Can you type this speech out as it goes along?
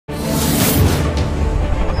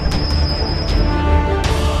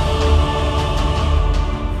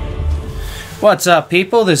What's up,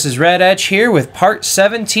 people? This is reDetcH here with part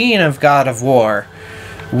 17 of God of War.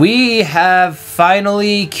 We have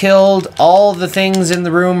finally killed all the things in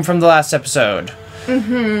the room from the last episode.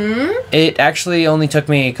 It actually only took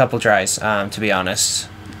me a couple tries, to be honest.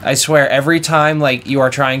 I swear, every time you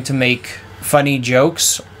are trying to make funny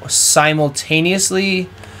jokes simultaneously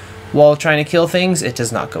while trying to kill things, it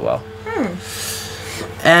does not go well.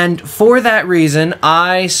 And for that reason,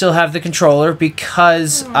 I still have the controller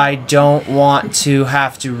because I don't want to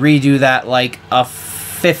have to redo that like a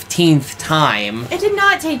 15th time. It did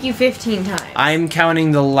not take you 15 times. I'm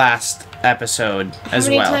counting the last episode as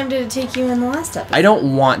well. How many times did it take you in the last episode? I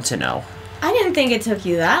don't want to know. I didn't think it took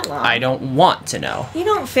you that long. I don't want to know. You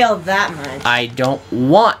don't fail that much. I don't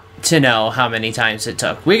want to know how many times it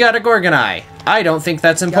took. We got a Gorgon Eye. I don't think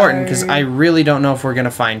that's important because I really don't know if we're going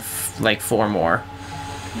to find like 4 more.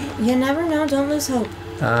 You never know. Don't lose hope.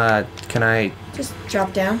 Can I... Just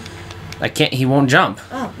drop down. I can't. He won't jump.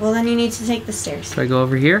 Oh, well then you need to take the stairs. Do I go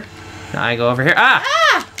over here? No, I go over here.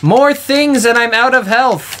 Ah! More things and I'm out of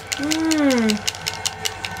health.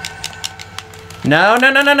 No,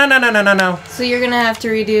 no, no, no, no, no, no, no, no, no. So you're gonna have to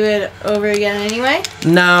redo it over again anyway?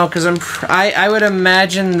 No, because I would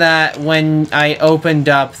imagine that when I opened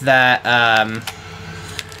up that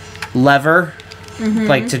lever,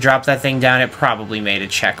 like to drop that thing down, it probably made a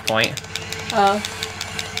checkpoint. Oh.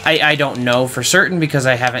 I don't know for certain because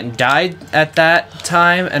I haven't died at that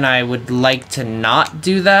time, and I would like to not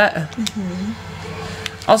do that.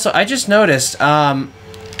 Also, I just noticed,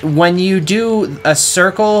 when you do a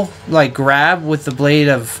circle, like, grab with the blade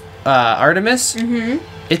of Artemis,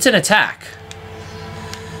 it's an attack.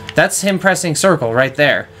 That's him pressing circle right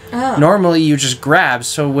there. Oh. Normally, you just grab,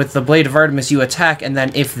 so with the blade of Artemis, you attack, and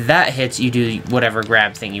then if that hits, you do whatever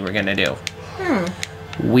grab thing you were gonna do.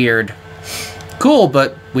 Weird. Cool,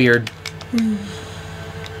 but weird.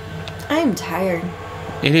 I'm tired.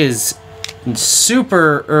 It is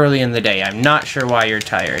super early in the day. I'm not sure why you're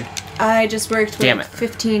tired. I just worked with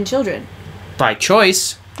 15 children. By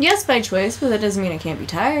choice. Yes, by choice, but that doesn't mean I can't be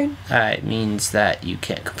tired. It means that you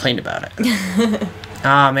can't complain about it.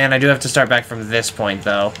 Ah, man, I do have to start back from this point,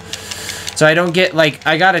 though. So I don't get, like,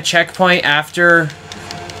 I got a checkpoint after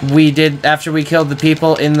we killed the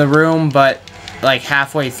people in the room, but, like,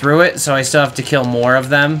 halfway through it, so I still have to kill more of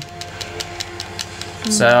them.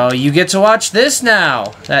 So you get to watch this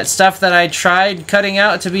now. That stuff that I tried cutting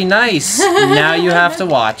out to be nice. Now you have to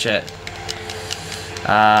watch it.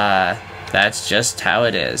 That's just how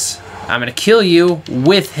it is. I'm gonna kill you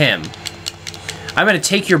with him. I'm gonna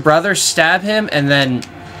take your brother, stab him, and then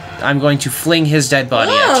I'm going to fling his dead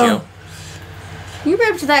body at you. You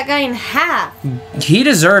ripped that guy in half. He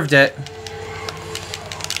deserved it.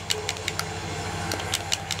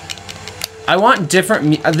 I want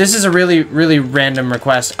different... this is a really, really random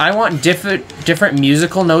request. I want different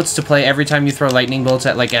musical notes to play every time you throw lightning bolts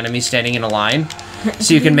at, like, enemies standing in a line.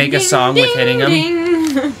 So you can make a song with hitting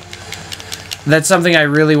them. That's something I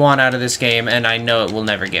really want out of this game, and I know it will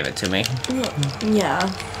never give it to me. Yeah.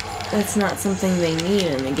 That's not something they need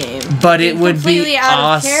in the game. But it would be completely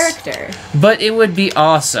out of character. But it would be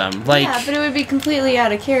awesome. Like, yeah, but it would be completely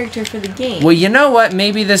out of character for the game. Well, you know what?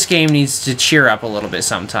 Maybe this game needs to cheer up a little bit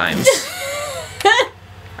sometimes.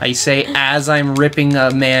 I say as I'm ripping a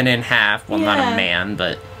man in half. Well, not a man,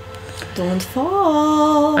 but... Don't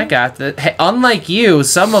fall. I got that. Hey, unlike you,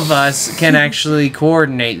 some of us can actually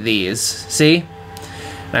coordinate these. See?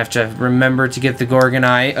 I have to remember to get the Gorgon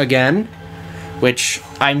Eye again. Which,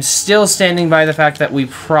 I'm still standing by the fact that we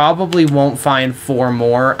probably won't find 4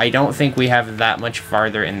 more. I don't think we have that much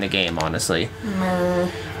farther in the game, honestly.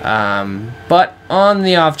 But on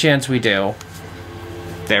the off chance we do,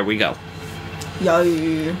 there we go.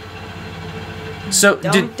 Yo. So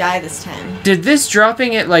don't die this time. Did this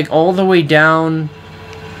dropping it like all the way down,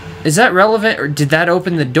 is that relevant, or did that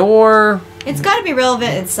open the door? It's got to be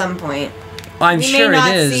relevant at some point. I'm sure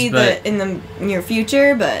it is, see but in the near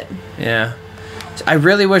future, but yeah. I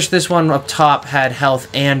really wish this one up top had health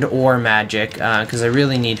and or magic, because I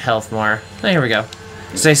really need health more. Oh, here we go.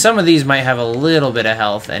 Say some of these might have a little bit of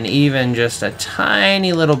health, and even just a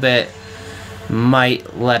tiny little bit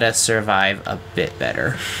might let us survive a bit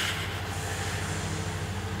better.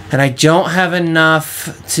 And I don't have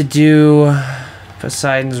enough to do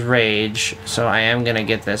Poseidon's Rage, so I am going to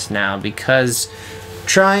get this now, because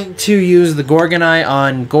trying to use the Gorgon Eye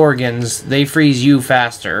on Gorgons, they freeze you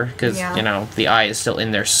faster, because, you know, the eye is still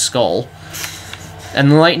in their skull.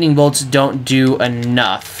 And the lightning bolts don't do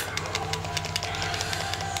enough.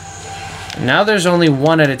 Now there's only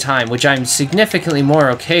one at a time, which I'm significantly more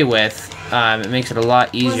okay with. It makes it a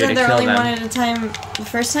lot easier to kill them. Wasn't there only one at a time the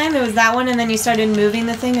first time? It was that one, and then you started moving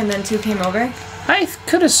the thing, and then 2 came over? I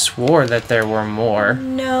could have swore that there were more.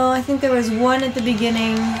 No, I think there was 1 at the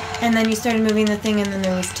beginning, and then you started moving the thing, and then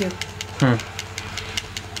there was 2.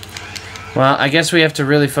 Well, I guess we have to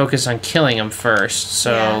really focus on killing them first.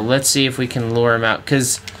 So Yeah. let's see if we can lure them out.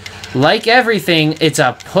 Because, like everything, it's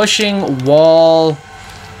a pushing wall.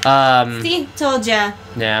 See? Told ya.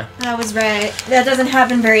 Yeah. I was right. That doesn't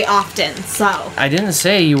happen very often, so. I didn't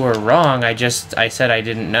say you were wrong. I said I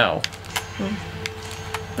didn't know.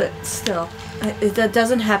 But still, that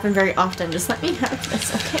doesn't happen very often. Just let me have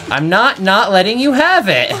this, okay? I'm not letting you have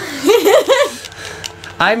it.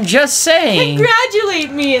 I'm just saying.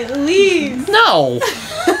 Congratulate me at least. No.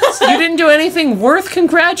 You didn't do anything worth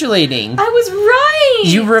congratulating. I was right.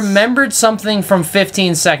 You remembered something from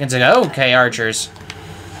 15 seconds ago. Okay, archers.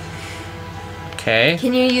 Okay.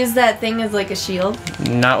 Can you use that thing as like a shield?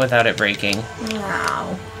 Not without it breaking.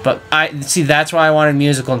 Wow. But see, that's why I wanted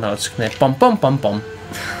musical notes. Bum bum bum bum.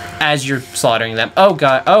 As you're slaughtering them. Oh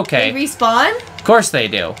god. Okay. They respawn? Of course they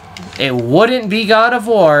do. It wouldn't be God of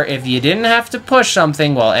War if you didn't have to push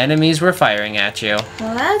something while enemies were firing at you.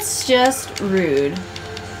 Well, that's just rude.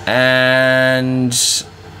 And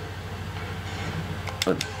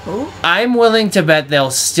Oh. I'm willing to bet they'll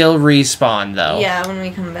still respawn, though. Yeah, when we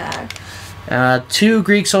come back. 2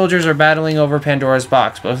 Greek soldiers are battling over Pandora's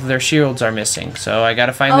box. Both of their shields are missing, so I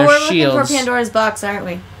gotta find their we're shields. looking for Pandora's box, aren't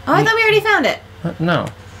we? Oh, I thought we already found it. No.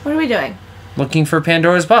 What are we doing? Looking for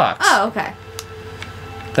Pandora's box. Oh, okay.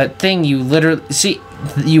 That thing you literally... See,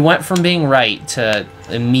 you went from being right to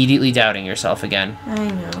immediately doubting yourself again. I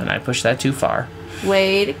know. And I pushed that too far.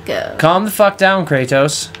 Way to go. Calm the fuck down,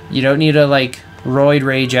 Kratos. You don't need to, like, roid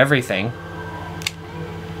rage everything.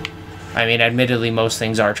 I mean, admittedly, most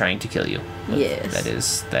things are trying to kill you.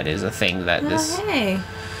 Yes. That is a thing that this... Oh, hey.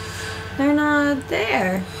 They're not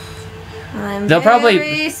there. They'll probably...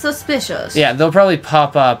 very suspicious. Yeah, they'll probably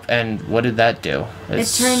pop up, and what did that do? It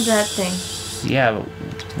turned that thing. Yeah,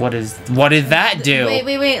 what did that do?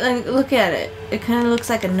 Wait, look at it. It kind of looks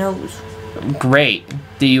like a nose. Great.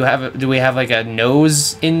 Do we have like a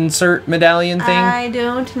nose insert medallion thing? I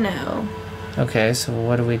don't know. Okay, so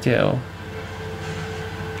what do we do?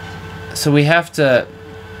 So we have to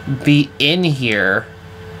be in here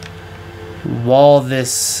while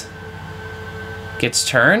this gets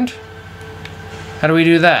turned? How do we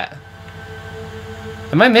do that?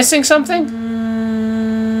 Am I missing something?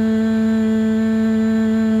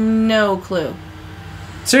 No clue.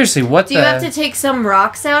 Seriously, what Do you have to take some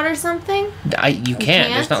rocks out or something? You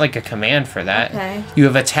can't. There's not like a command for that. Okay. You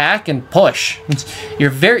have attack and push.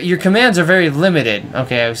 Your commands are very limited.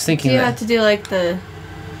 Okay, I was thinking Do you have to do like the...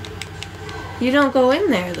 You don't go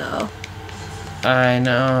in there though. I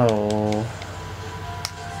know.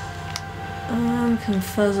 I'm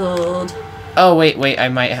confuzzled. Oh, wait,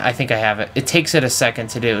 I think I have it. It takes it a second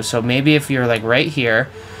to do. So maybe if you're like right here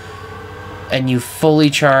and you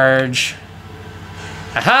fully charge...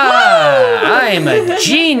 Aha! I'm a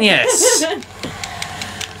genius!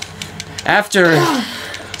 After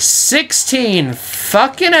 16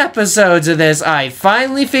 fucking episodes of this, I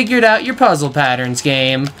finally figured out your puzzle patterns,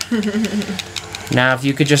 game. Now, if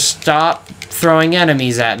you could just stop throwing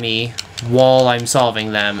enemies at me while I'm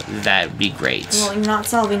solving them, that'd be great. Well, you're not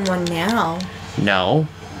solving one now. No,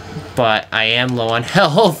 but I am low on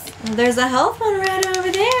health. There's a health one right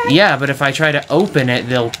over there. Yeah, but if I try to open it,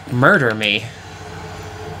 they'll murder me.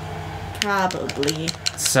 Probably.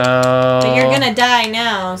 So... But you're gonna die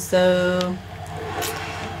now, so...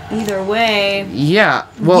 Either way... Yeah,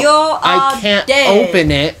 well, I can't dead.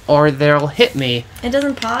 open it or they'll hit me. It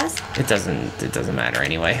doesn't pause? It doesn't matter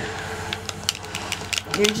anyway.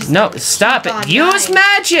 You're just No, stop it. on Use dying.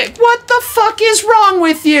 magic! What the fuck is wrong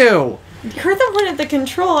with you? You're the one at the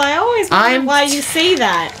control. I always wonder why you say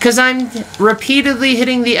that. Because I'm repeatedly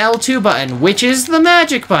hitting the L2 button, which is the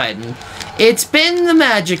magic button. It's been the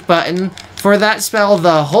magic button for that spell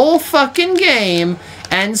the whole fucking game,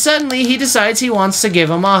 and suddenly he decides he wants to give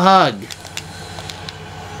him a hug.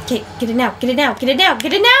 Okay, get it now, get it now, get it now,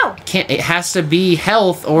 get it now! It has to be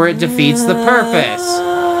health or it defeats the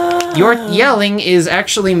purpose. Your yelling is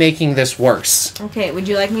actually making this worse. Okay, would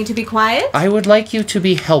you like me to be quiet? I would like you to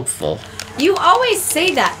be helpful. You always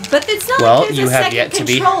say that, but it's not Well, like there's you a have second yet to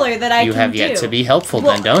be. controller that I You can have do. yet to be helpful,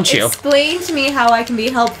 Well, then, don't you? Explain to me how I can be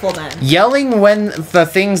helpful then. Yelling when the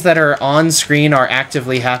things that are on screen are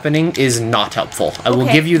actively happening is not helpful. I will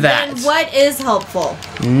Okay, give you that. Then what is helpful?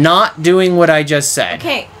 Not doing what I just said.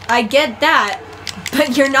 Okay, I get that,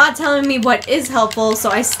 But you're not telling me what is helpful, so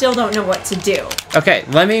I still don't know what to do. Okay,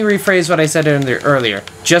 let me rephrase what I said earlier.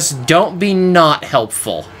 Just don't be not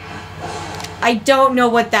helpful. I don't know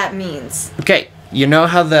what that means. Okay, you know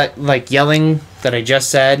how the, like, yelling that I just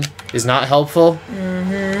said is not helpful?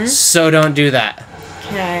 Mm-hmm. So don't do that.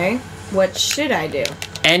 Okay. What should I do?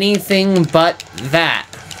 Anything but that.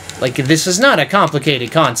 Like, this is not a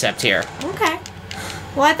complicated concept here. Okay.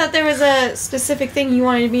 Well, I thought there was a specific thing you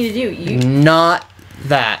wanted me to do. Not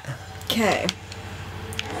that. Okay.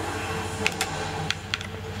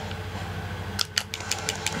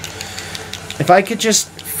 If I could just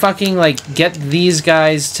fucking, like, get these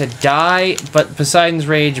guys to die, but Poseidon's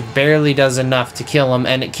Rage barely does enough to kill him,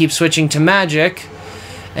 and it keeps switching to magic,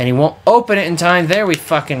 and he won't open it in time. There we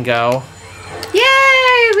fucking go.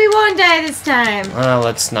 Yay! We won't die this time. Well,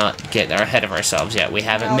 let's not get ahead of ourselves yet. We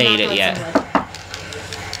haven't made it yet.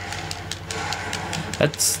 I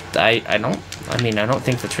don't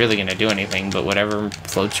think that's really gonna do anything, but whatever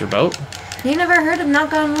floats your boat. You never heard of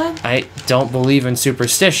knock on wood? I don't believe in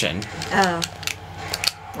superstition. Oh.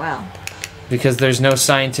 Wow. Because there's no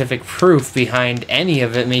scientific proof behind any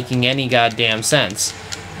of it making any goddamn sense.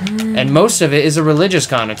 And most of it is a religious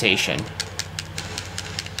connotation.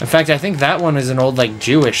 In fact, I think that one is an old, like,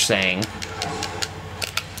 Jewish saying.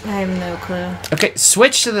 I have no clue. Okay,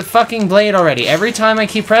 switch to the fucking blade already. Every time I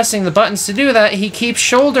keep pressing the buttons to do that, he keeps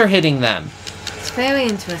shoulder hitting them. It's very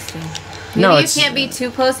interesting. No, you can't be too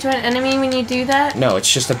close to an enemy when you do that? No,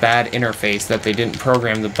 it's just a bad interface that they didn't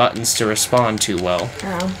program the buttons to respond too well.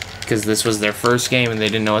 Oh. Because this was their first game and they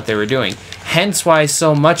didn't know what they were doing. Hence why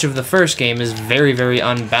so much of the first game is very, very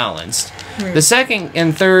unbalanced. The second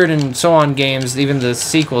and third and so on games, even the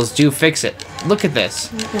sequels, do fix it. Look at this.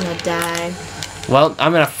 I'm gonna die. Well,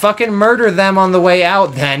 I'm gonna fucking murder them on the way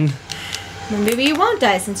out then. Well, maybe you won't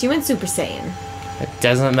die since you went Super Saiyan. It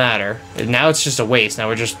doesn't matter. Now it's just a waste. Now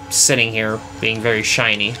we're just sitting here being very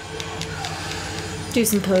shiny. Do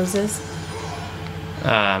some poses.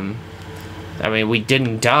 I mean, we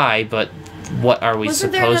didn't die, but what are we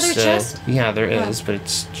Wasn't supposed there to... another chest? Yeah, there is, but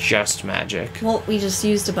it's just magic. Well, we just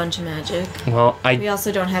used a bunch of magic. Well, We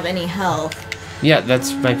also don't have any health. Yeah,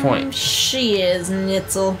 that's my point. She is,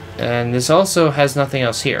 Nitzel. And this also has nothing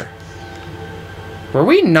else here. Were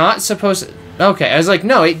we not supposed to... Okay, I was like,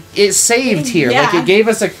 no, it saved here. Yeah. Like,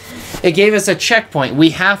 it gave us a checkpoint.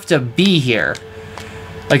 We have to be here.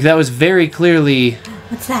 Like, that was very clearly...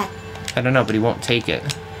 What's that? I don't know, but he won't take it.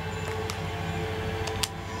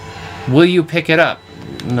 Will you pick it up?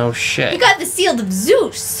 No shit. You got the Shield of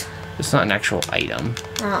Zeus! It's not an actual item.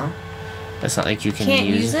 Oh. It's not like you can Can't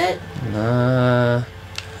use it? No.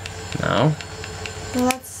 Well,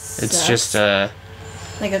 that's... It's just a...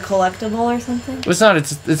 Like a collectible or something? It's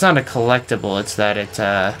not a collectible, it's that it,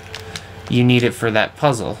 you need it for that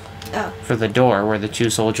puzzle. Oh. For the door where the two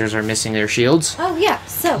soldiers are missing their shields. Oh, yeah.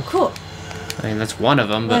 So, cool. I mean, that's one of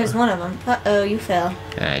them, but... There's one of them. Uh-oh, you fell.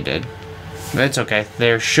 Yeah, I did. But it's okay.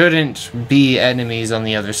 There shouldn't be enemies on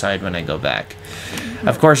the other side when I go back.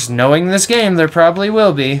 Of course, knowing this game, there probably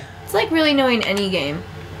will be. It's like really knowing any game.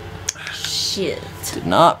 Shit. Did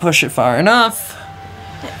not push it far enough.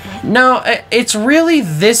 No, it's really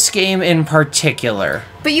this game in particular.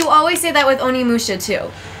 But you always say that with Onimusha,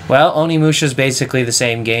 too. Well, Onimusha's basically the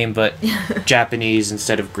same game, but Japanese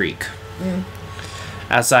instead of Greek.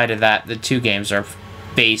 Outside of that, the two games are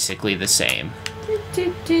basically the same.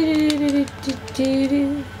 If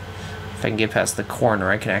I can get past the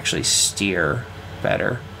corner, I can actually steer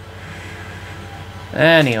better.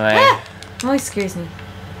 Anyway. Ah! Always scares me.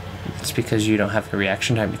 It's because you don't have the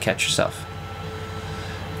reaction time to catch yourself.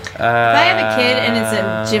 If I have a kid and it's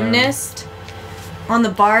a gymnast on the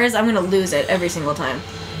bars, I'm gonna lose it every single time.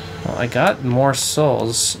 Well, I got more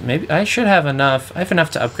souls. Maybe I should have enough. I have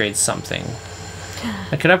enough to upgrade something.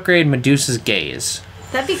 I could upgrade Medusa's Gaze.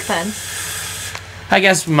 That'd be fun. I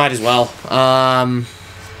guess we might as well.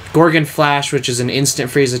 Gorgon Flash, which is an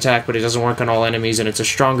instant freeze attack, but it doesn't work on all enemies, and it's a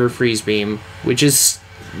stronger freeze beam, which is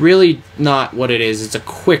really not what it is. It's a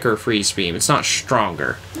quicker freeze beam. It's not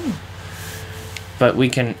stronger. But we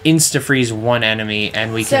can insta-freeze one enemy,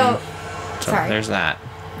 and we can... So sorry. There's that.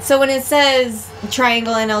 So when it says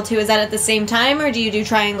triangle and L2, is that at the same time, or do you do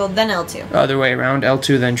triangle then L2? Other way around,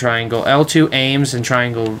 L2 then triangle. L2 aims and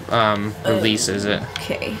triangle releases it.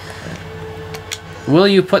 Okay. Will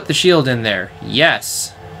you put the shield in there?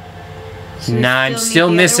 Yes. Nah, I'm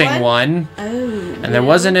still missing one. Oh. And there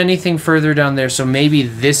wasn't anything further down there, so maybe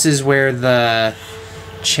this is where the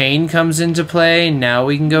chain comes into play. Now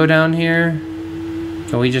we can go down here.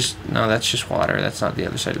 Can we just... No, that's just water. That's not the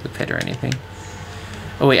other side of the pit or anything.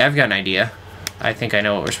 Oh, wait, I've got an idea. I think I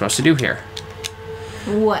know what we're supposed to do here.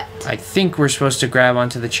 What? I think we're supposed to grab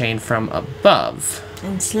onto the chain from above.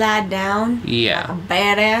 And slide down? Yeah. Like a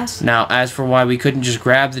badass? Now, as for why we couldn't just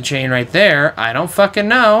grab the chain right there, I don't fucking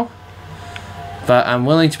know. But I'm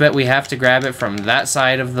willing to bet we have to grab it from that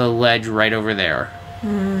side of the ledge right over there.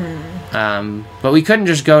 But we couldn't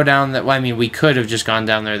just go down that. Well, I mean, we could have just gone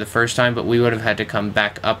down there the first time, but we would have had to come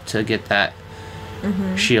back up to get that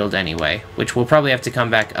shield anyway. Which we'll probably have to come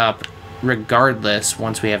back up regardless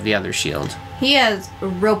once we have the other shield. He has a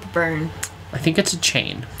rope burn. I think it's a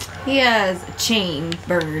chain. He has a chain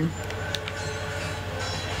burn.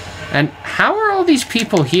 And how are all these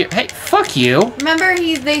people here? Hey, fuck you. Remember,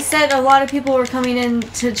 they said a lot of people were coming in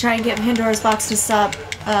to try and get Pandora's box to stop,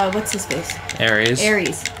 what's his face? Ares.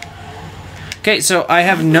 Ares. Okay, so I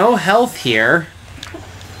have no health here.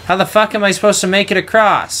 How the fuck am I supposed to make it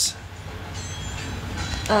across?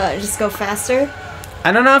 Just go faster?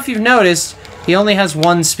 I don't know if you've noticed, he only has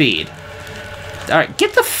 1 speed. Alright,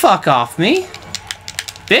 get the fuck off me.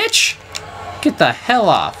 Bitch! Get the hell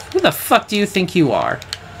off. Who the fuck do you think you are?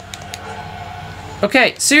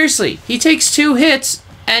 Okay, seriously, he takes 2 hits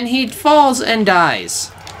and he falls and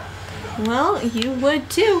dies. Well, you would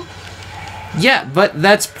too. Yeah, but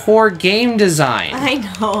that's poor game design. I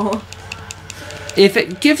know. If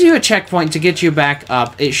it gives you a checkpoint to get you back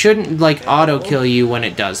up, it shouldn't, like, auto-kill you when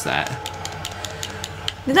it does that.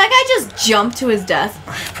 Did that guy just jump to his death?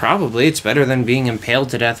 Probably. It's better than being impaled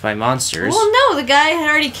to death by monsters. Well, no, the guy had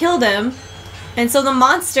already killed him. And so the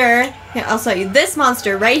monster... Here, I'll show you. This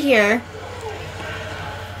monster right here...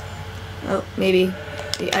 Oh, maybe.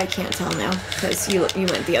 I can't tell now, because you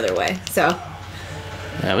went the other way, so...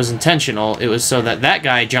 That was intentional. It was so that that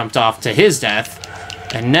guy jumped off to his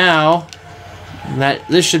death. And now...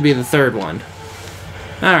 this should be the 3rd one.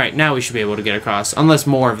 Alright, now we should be able to get across. Unless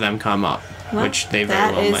more of them come up. Well, which they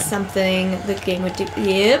very well might. That is something the game would do.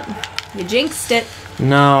 Yep. You jinxed it.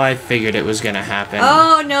 No, I figured it was gonna happen.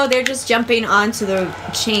 Oh, no, they're just jumping onto the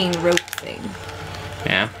chain rope thing.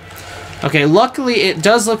 Yeah. Okay, luckily it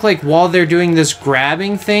does look like while they're doing this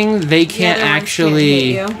grabbing thing, they can't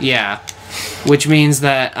actually... Can't hit you. Yeah. Which means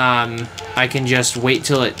that I can just wait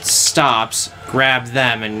till it stops, grab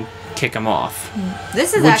them, and kick them off.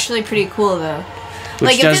 This is actually pretty cool, though.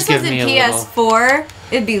 Like, if this was in PS4,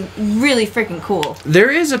 it'd be really freaking cool. There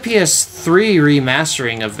is a PS3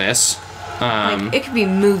 remastering of this. Like, it could be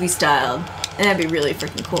movie-styled, and that'd be really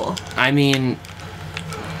freaking cool. I mean,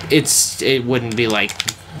 it wouldn't be like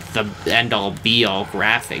the end-all be-all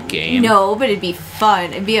graphic game. No, but it'd be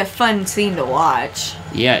fun. It'd be a fun scene to watch.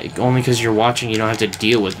 Yeah, only because you're watching, you don't have to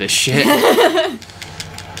deal with this shit.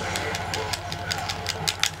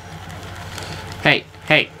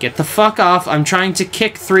 Hey, get the fuck off. I'm trying to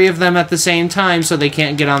kick 3 of them at the same time so they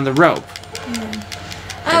can't get on the rope.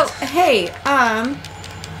 Oh, hey,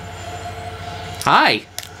 Hi.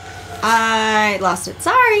 I lost it.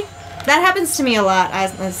 Sorry. That happens to me a lot.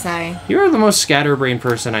 I'm sorry. You're the most scatterbrained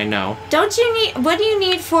person I know. Don't you need... What do you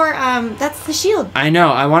need for, that's the shield. I know.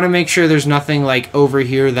 I want to make sure there's nothing, like, over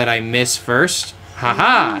here that I miss first.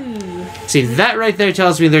 Haha. See, that right there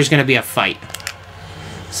tells me there's going to be a fight.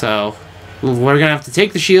 So, we're going to have to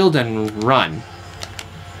take the shield and run.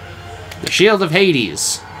 The shield of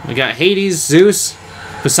Hades. We got Hades, Zeus,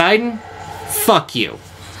 Poseidon. Fuck you.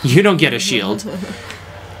 You don't get a shield.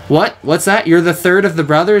 What? What's that? You're the 3rd of the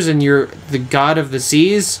brothers and you're the god of the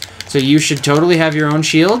seas, so you should totally have your own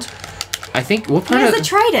shield? I think... What part of... He has a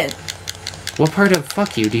trident. What part of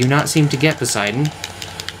fuck you do you not seem to get, Poseidon?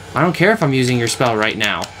 I don't care if I'm using your spell right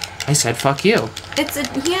now. I said fuck you.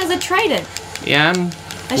 He has a trident. Yeah, and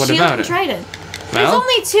what shield about and it? Trident. Well,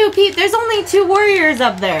 There's only 2 warriors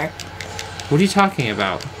up there. What are you talking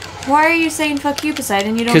about? Why are you saying fuck you,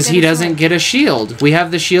 Poseidon? You don't. Because he doesn't get a shield. We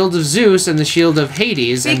have the shield of Zeus and the shield of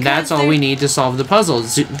Hades, and that's all we need to solve the puzzle.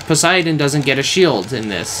 Poseidon doesn't get a shield in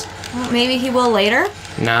this. Well, maybe he will later.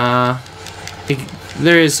 Nah.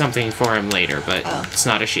 There is something for him later, but it's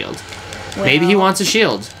not a shield. Well, maybe he wants a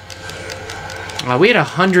shield. We had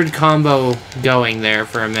 100 combo going there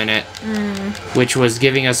for a minute, which was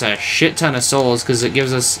giving us a shit ton of souls, because it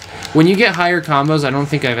gives us... When you get higher combos, I don't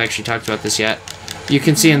think I've actually talked about this yet, you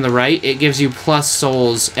can see in the right, it gives you plus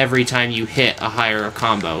souls every time you hit a higher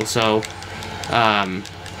combo, so...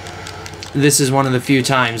 this is one of the few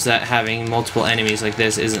times that having multiple enemies like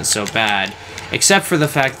this isn't so bad, except for the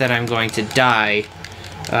fact that I'm going to die.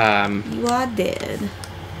 You are dead.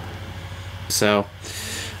 So...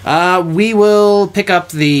 we will pick up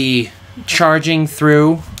the charging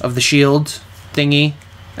through of the shield thingy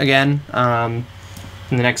again in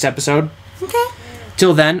the next episode. Okay.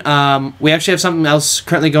 Till then, we actually have something else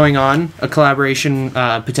currently going on, a collaboration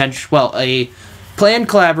a planned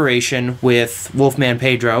collaboration with Wolfman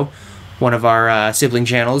Pedro, one of our sibling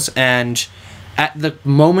channels, and at the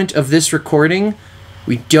moment of this recording,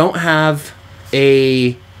 we don't have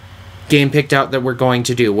a game picked out that we're going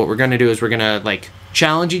to do. What we're going to do is we're going to, like,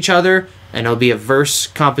 challenge each other, and it'll be a verse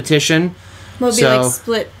competition. Will it be, like,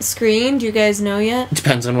 split screen? Do you guys know yet? It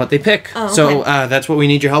depends on what they pick. Oh, okay. So that's what we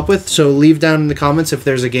need your help with. So leave down in the comments if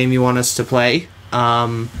there's a game you want us to play.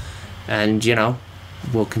 And, you know,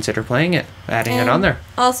 we'll consider playing it, adding it on there.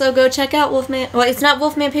 Also, go check out Wolfman. Well, it's not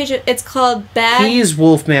Wolfman Pedro. It's called Bad. He's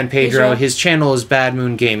Wolfman Pedro. His channel is Bad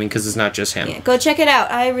Moon Gaming because it's not just him. Yeah, go check it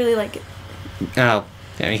out. I really like it. Oh,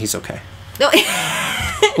 yeah, he's okay.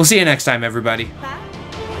 We'll see you next time, everybody. Bye.